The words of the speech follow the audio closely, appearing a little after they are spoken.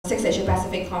6th Asia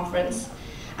Pacific Conference.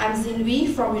 I'm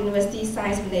Zinwi from University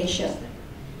Science Malaysia.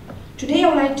 Today I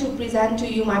would like to present to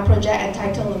you my project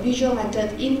entitled Visual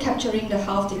Method in Capturing the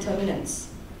Health Determinants.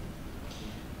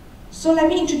 So let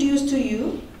me introduce to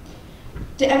you.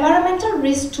 The environmental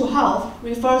risk to health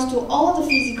refers to all the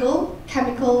physical,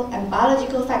 chemical, and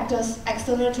biological factors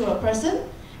external to a person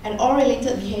and all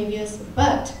related behaviors,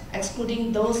 but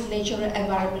excluding those natural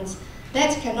environments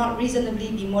that cannot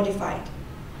reasonably be modified.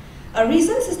 A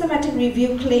recent systematic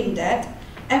review claimed that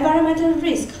environmental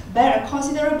risks bear a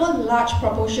considerable large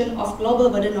proportion of global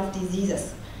burden of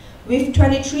diseases, with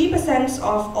 23%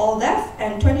 of all deaths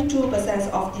and 22%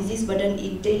 of disease burden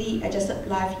in daily adjusted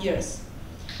life years.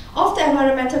 Of the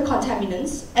environmental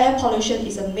contaminants, air pollution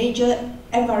is a major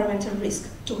environmental risk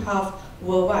to health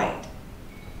worldwide.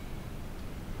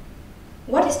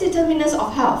 What is determinants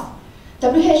of health?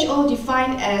 WHO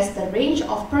defined as the range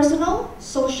of personal,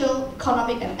 social,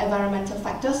 economic, and environmental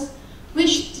factors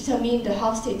which determine the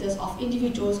health status of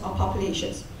individuals or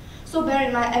populations. So bear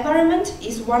in mind, environment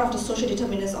is one of the social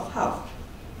determinants of health.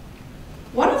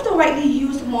 One of the widely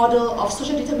used model of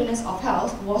social determinants of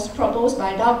health was proposed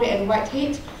by Dalgrey and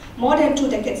Whitehead more than 2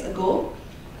 decades ago,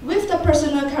 with the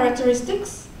personal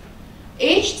characteristics,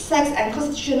 age, sex, and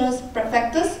constitutional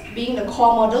factors being the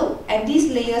core model, and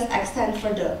these layers extend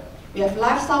further. We have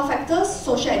lifestyle factors,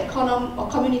 social and economic or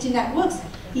community networks,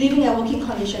 living and working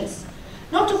conditions.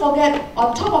 Not to forget,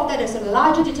 on top of that, there's a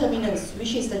larger determinants,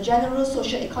 which is the general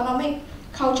socio-economic,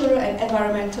 cultural, and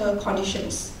environmental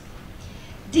conditions.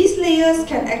 These layers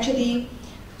can actually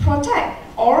protect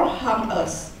or harm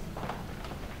us.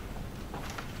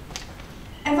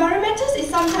 Environmentals is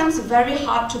sometimes very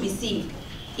hard to be seen.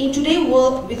 In today's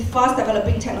world, with fast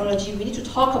developing technology, we need to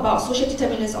talk about social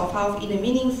determinants of health in a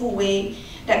meaningful way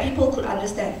that people could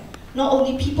understand. Not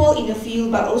only people in the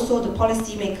field, but also the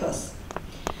policymakers.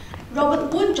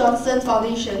 Robert Wood Johnson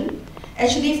Foundation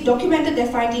actually documented their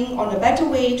finding on a better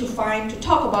way to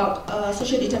talk about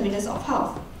social determinants of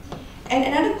health. And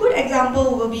another good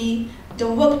example will be the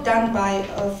work done by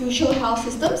Future Health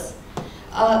Systems,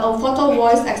 a photo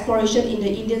voice exploration in the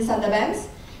Indian Sundarbans.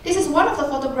 This is one of the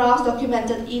photographs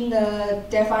documented in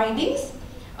their findings.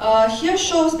 Here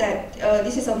shows that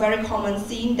this is a very common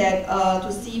scene that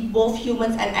to see both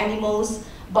humans and animals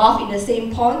bathe in the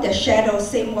same pond that share the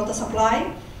same water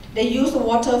supply. They use the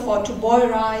water to boil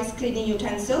rice, cleaning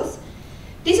utensils.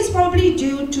 This is probably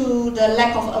due to the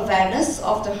lack of awareness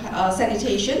of the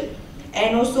sanitation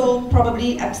and also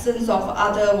probably absence of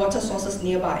other water sources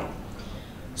nearby.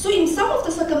 So in some of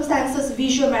the circumstances,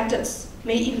 visual methods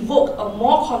may invoke a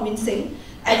more convincing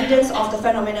evidence of the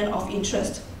phenomenon of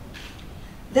interest.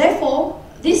 Therefore,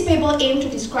 this paper aimed to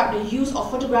describe the use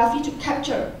of photography to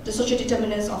capture the social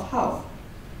determinants of health.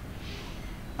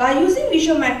 By using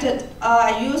visual method,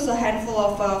 I used a handful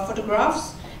of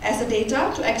photographs as the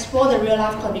data to explore the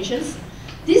real-life conditions.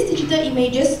 These digital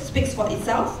images speaks for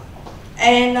itself.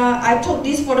 And I took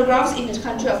these photographs in the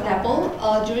country of Nepal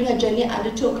during a journey I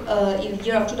undertook in the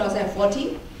year of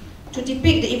 2014 to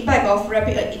depict the impact of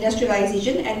rapid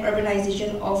industrialization and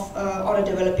urbanization on a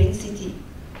developing city.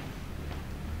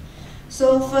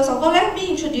 So first of all, let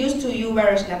me introduce to you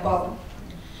where is Nepal.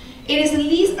 It is the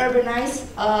least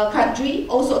urbanized country,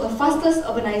 also the fastest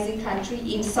urbanizing country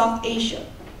in South Asia.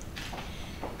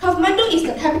 Kathmandu is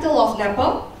the capital of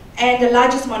Nepal and the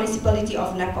largest municipality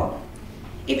of Nepal.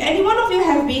 If any one of you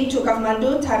have been to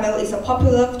Kathmandu, Tamil is a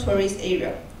popular tourist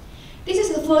area. This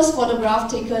is the first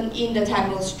photograph taken in the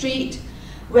Tamil street,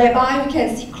 whereby we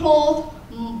can see cloth,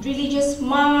 religious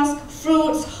masks,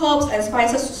 fruits, herbs, and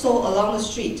spices sold along the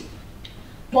street.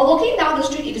 While walking down the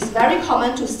street, it is very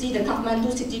common to see the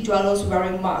Kathmandu city dwellers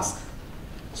wearing masks.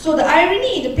 So the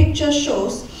irony in the picture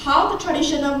shows how the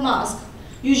traditional mask,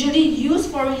 usually used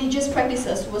for religious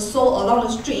practices, was sold along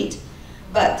the street,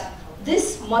 but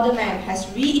this modern man has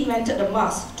reinvented the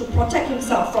mask to protect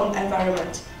himself from the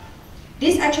environment.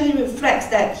 This actually reflects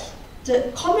that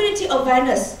the community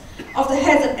awareness of the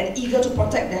hazard and eager to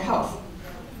protect their health.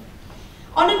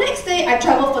 On the next day, I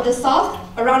traveled further south,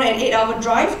 around an 8-hour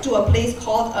drive to a place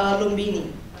called Lumbini.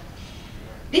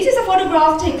 This is a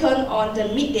photograph taken on the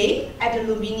midday at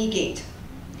the Lumbini Gate.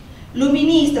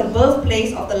 Lumbini is the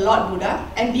birthplace of the Lord Buddha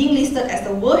and being listed as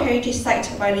the World Heritage Site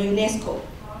by the UNESCO.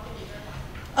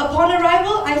 Upon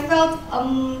arrival, I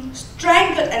felt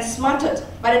strangled and smarted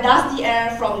by the dusty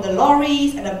air from the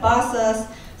lorries and the buses,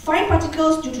 fine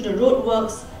particles due to the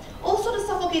roadworks, also the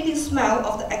suffocating smell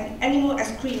of the animal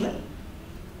excrement.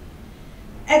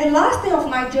 At the last day of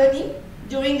my journey,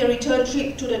 during the return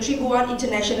trip to the Tribhuvan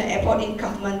International Airport in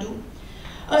Kathmandu,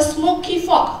 a smoky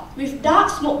fog with dark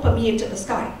smoke permeated the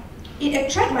sky. It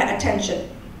attracted my attention.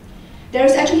 There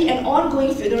is actually an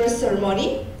ongoing funeral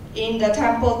ceremony in the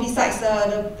temple besides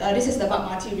this is the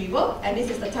Bagmati River, and this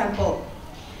is the temple.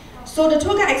 So the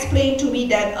tour guide explained to me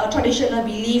that a traditional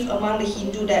belief among the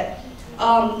Hindu that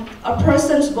a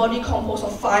person's body composed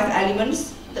of 5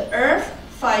 elements: the earth,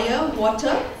 fire,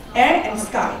 water, air, and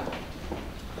sky.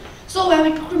 So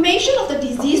when cremation of the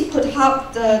deceased could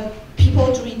help the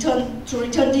people to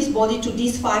return this body to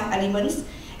these 5 elements,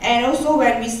 and also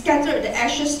when we scatter the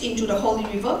ashes into the holy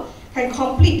river, can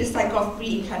complete the cycle of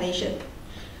reincarnation.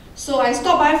 So I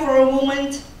stopped by for a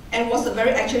moment and was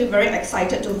actually very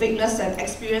excited to witness and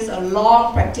experience a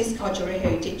long practiced cultural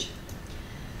heritage.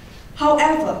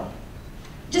 However,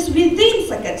 just within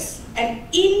seconds, an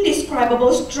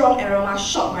indescribable strong aroma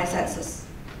shocked my senses.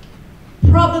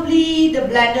 Probably the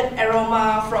blended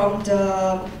aroma from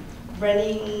the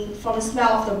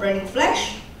smell of the burning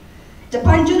flesh, the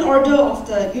pungent odor of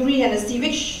the urine and the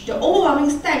sewage, the overwhelming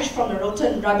stench from the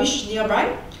rotten rubbish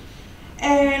nearby,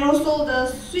 and also the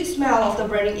sweet smell of the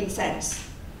burning incense.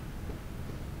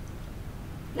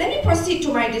 Let me proceed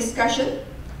to my discussion.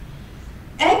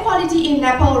 Air quality in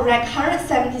Nepal ranked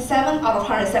 177 out of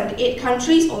 178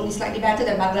 countries, only slightly better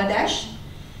than Bangladesh.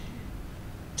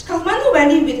 Kathmandu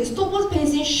Valley, with its topaz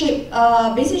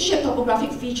basin-shaped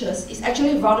topographic features, is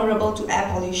actually vulnerable to air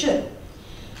pollution.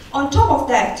 On top of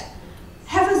that,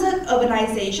 haphazard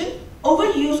urbanization,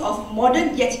 overuse of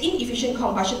modern yet inefficient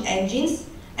combustion engines,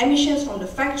 emissions from the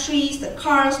factories, the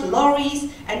cars,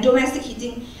 lorries, and domestic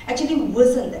heating actually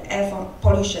worsen the air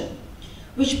pollution,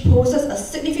 which poses a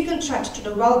significant threat to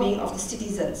the well-being of the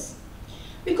citizens.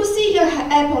 We could see here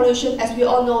air pollution. As we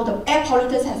all know, the air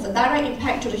pollutants has a direct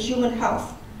impact to the human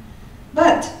health.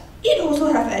 But it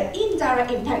also has an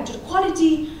indirect impact to the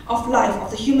quality of life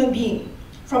of the human being.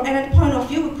 From another point of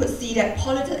view, we could see that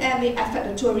polluted air may affect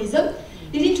the tourism,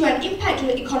 leading to an impact to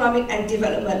the economic and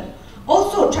development.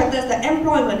 Also threatens the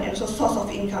employment and also source of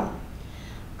income.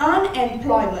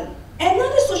 Unemployment,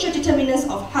 another social determinant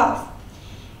of health,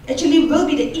 actually will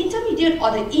be the intermediate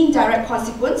or the indirect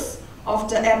consequence of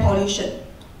the air pollution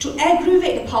to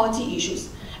aggravate the poverty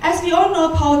issues. As we all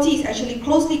know, poverty is actually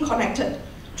closely connected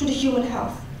to the human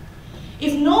health.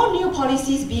 If no new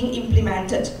policies being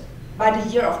implemented by the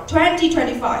year of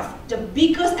 2025, the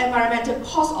biggest environmental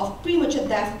cause of premature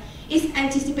death is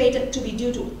anticipated to be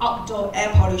due to outdoor air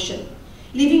pollution,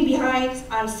 leaving behind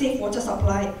unsafe water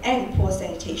supply and poor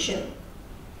sanitation.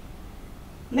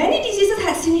 Many diseases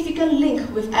had significant link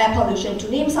with air pollution.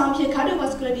 To name some here: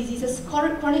 cardiovascular diseases,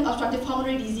 chronic obstructive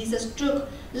pulmonary diseases, stroke,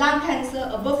 lung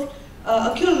cancer,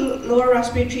 acute lower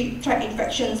respiratory tract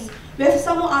infections. We have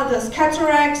some more others: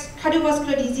 cataracts,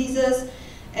 cardiovascular diseases,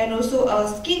 and also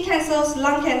skin cancers,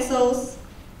 lung cancers.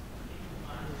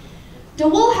 The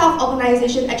World Health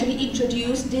Organization actually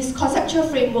introduced this conceptual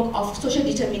framework of social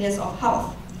determinants of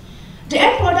health. The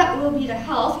end product will be the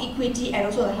health, equity, and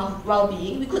also the health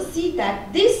well-being. We could see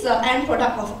that this end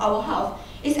product of our health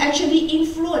is actually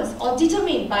influenced or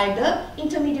determined by the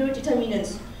intermediary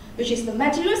determinants, which is the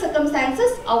material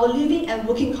circumstances, our living and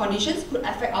working conditions could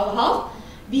affect our health,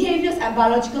 behaviors and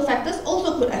biological factors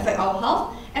also could affect our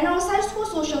health, and our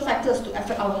psychosocial factors to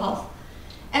affect our health.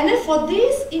 And then for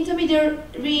these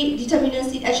intermediary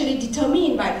determinants, it actually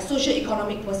determined by the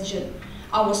socio-economic position.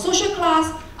 Our social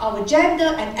class, our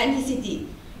gender, and ethnicity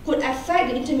could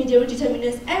affect the intermediary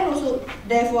determinants and also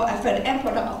therefore affect the end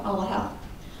product of our health.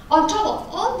 On top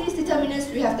of all these determinants,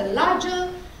 we have the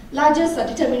largest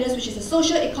determinants, which is the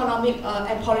socio-economic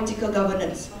and political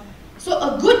governance. So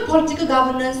a good political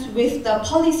governance with the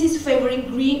policies favoring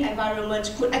green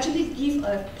environment could actually give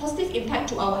a positive impact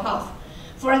to our health.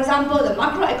 For example, the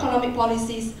macroeconomic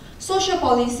policies, social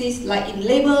policies like in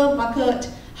labor, market,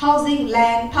 housing,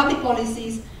 land, public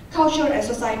policies, culture and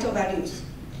societal values.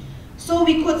 So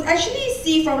we could actually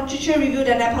see from literature review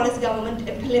that Nepalese government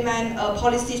implement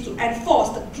policies to enforce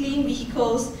the clean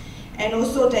vehicles, and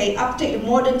also they uptake the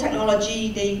modern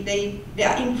technology. They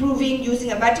are improving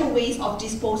using a better ways of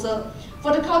disposal.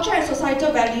 For the culture and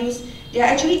societal values, they are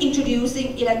actually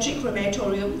introducing electric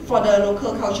crematorium for the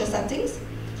local culture settings.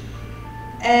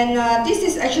 And this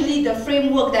is actually the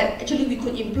framework that actually we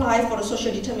could imply for the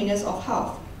social determinants of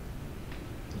health.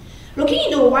 Looking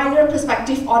into a wider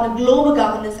perspective on the global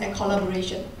governance and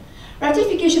collaboration,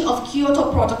 ratification of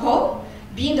Kyoto Protocol,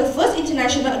 being the first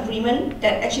international agreement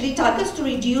that actually targets to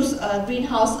reduce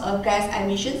greenhouse gas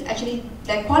emissions, actually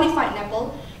that qualified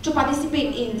Nepal to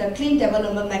participate in the clean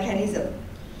development mechanism.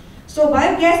 So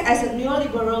biogas as a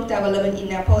neoliberal development in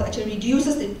Nepal actually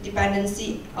reduces the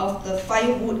dependency of the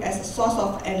firewood as a source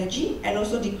of energy and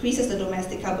also decreases the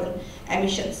domestic carbon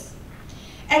emissions.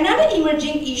 Another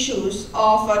emerging issues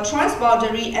of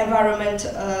transboundary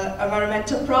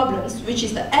environmental problems, which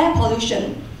is the air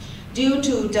pollution due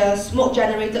to the smoke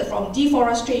generated from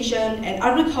deforestation and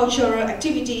agricultural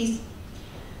activities.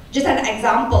 Just an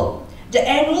example, the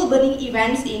annual burning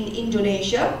events in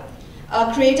Indonesia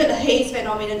created a haze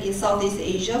phenomenon in Southeast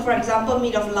Asia. For example,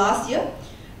 mid of last year,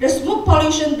 the smoke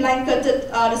pollution blanketed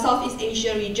the Southeast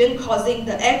Asia region, causing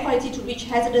the air quality to reach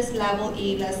hazardous level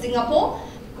in Singapore,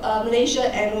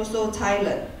 Malaysia, and also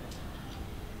Thailand.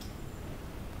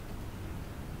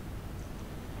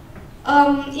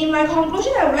 In my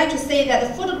conclusion, I would like to say that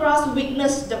the photographs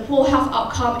witness the poor health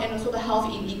outcome and also the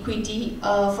health inequity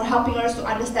for helping us to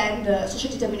understand the social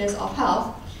determinants of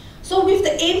health. So with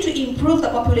the aim to improve the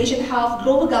population health,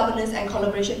 global governance and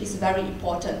collaboration is very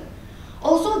important.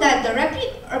 Also that the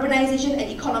rapid urbanization and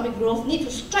economic growth need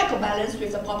to strike a balance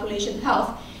with the population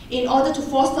health in order to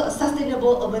foster a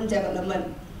sustainable urban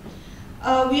development.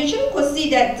 We actually could see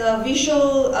that the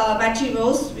visual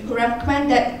materials, we could recommend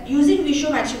that using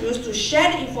visual materials to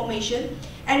share the information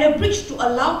and a bridge to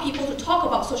allow people to talk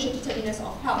about social determinants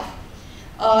of health.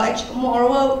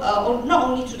 Moreover, not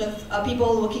only to the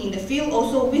people working in the field,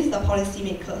 also with the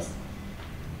policymakers.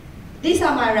 These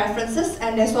are my references,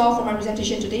 and that's all for my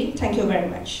presentation today. Thank you very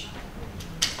much.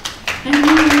 Thank you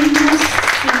very much.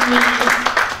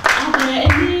 Are there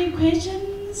any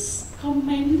questions,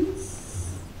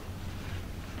 comments?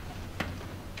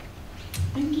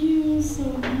 Thank you so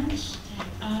much.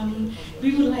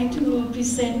 We would like to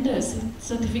present the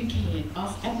certificate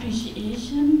of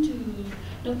appreciation to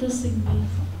Dr. Singh.